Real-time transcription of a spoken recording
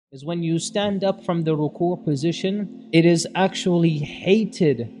is when you stand up from the ruku' position, it is actually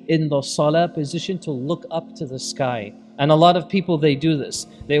hated in the salah position to look up to the sky. And a lot of people, they do this.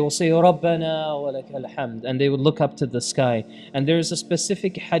 They will say, Rabbana wa lakal hamd, and they would look up to the sky. And there is a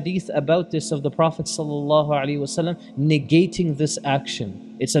specific hadith about this of the Prophet ﷺ negating this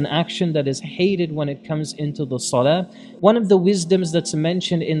action. It's an action that is hated when it comes into the salah. One of the wisdoms that's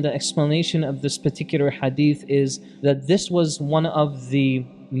mentioned in the explanation of this particular hadith is that this was one of the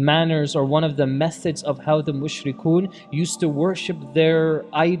manners or one of the methods of how the mushrikun used to worship their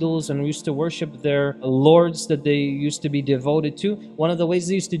idols and used to worship their lords that they used to be devoted to. One of the ways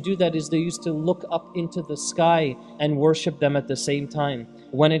they used to do that is they used to look up into the sky and worship them at the same time.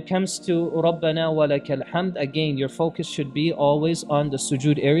 When it comes to Rabbana wa lakal hamd, again, your focus should be always on the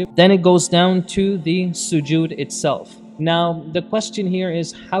sujood area. Then it goes down to the sujood itself. Now, the question here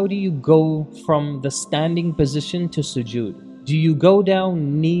is, how do you go from the standing position to sujood? Do you go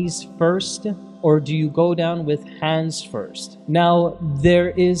down knees first, or do you go down with hands first? Now, there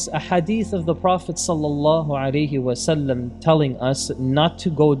is a hadith of the Prophet ﷺ telling us not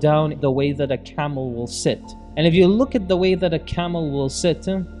to go down the way that a camel will sit. And if you look at the way that a camel will sit,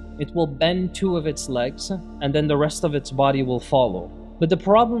 it will bend two of its legs and then the rest of its body will follow. But the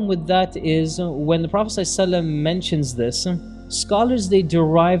problem with that is when the Prophet ﷺ mentions this, scholars, they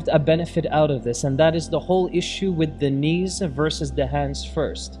derived a benefit out of this, and that is the whole issue with the knees versus the hands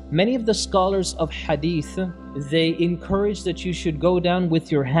first. Many of the scholars of hadith, they encourage that you should go down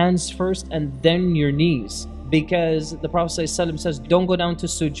with your hands first and then your knees, because the Prophet ﷺ says, don't go down to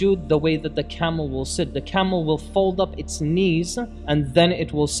sujood the way that the camel will sit. The camel will fold up its knees and then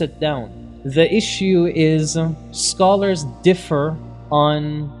it will sit down. The issue is scholars differ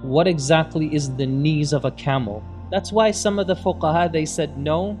on what exactly is the knees of a camel. That's why some of the fuqaha, they said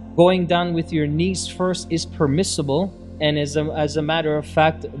no, going down with your knees first is permissible, and as a matter of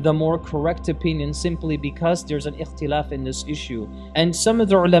fact, the more correct opinion, simply because there's an ikhtilaf in this issue. And some of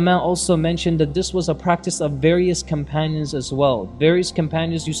the ulama also mentioned that this was a practice of various companions as well. Various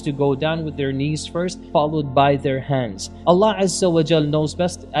companions used to go down with their knees first, followed by their hands. Allah Azza wa Jal knows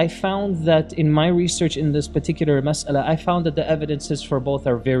best. I found that in my research in this particular mas'ala, I found that the evidences for both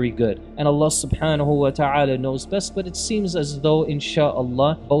are very good. And Allah subhanahu wa ta'ala knows best, but it seems as though,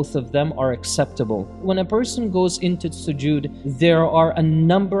 insha'Allah, both of them are acceptable. When a person goes into sujood, there are a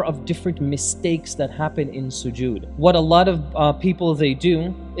number of different mistakes that happen in sujood. What a lot of people, they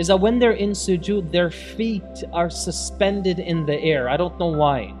do is that when they're in sujood, their feet are suspended in the air. I don't know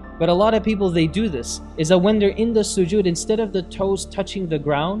why, but a lot of people, they do this, is that when they're in the sujood, instead of the toes touching the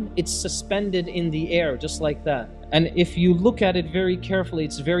ground, it's suspended in the air, just like that. And if you look at it very carefully,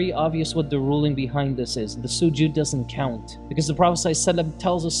 it's very obvious what the ruling behind this is. The sujood doesn't count, because the Prophet ﷺ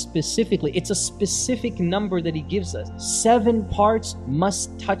tells us specifically, it's a specific number that he gives us. 7 parts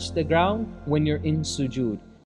must touch the ground when you're in sujood.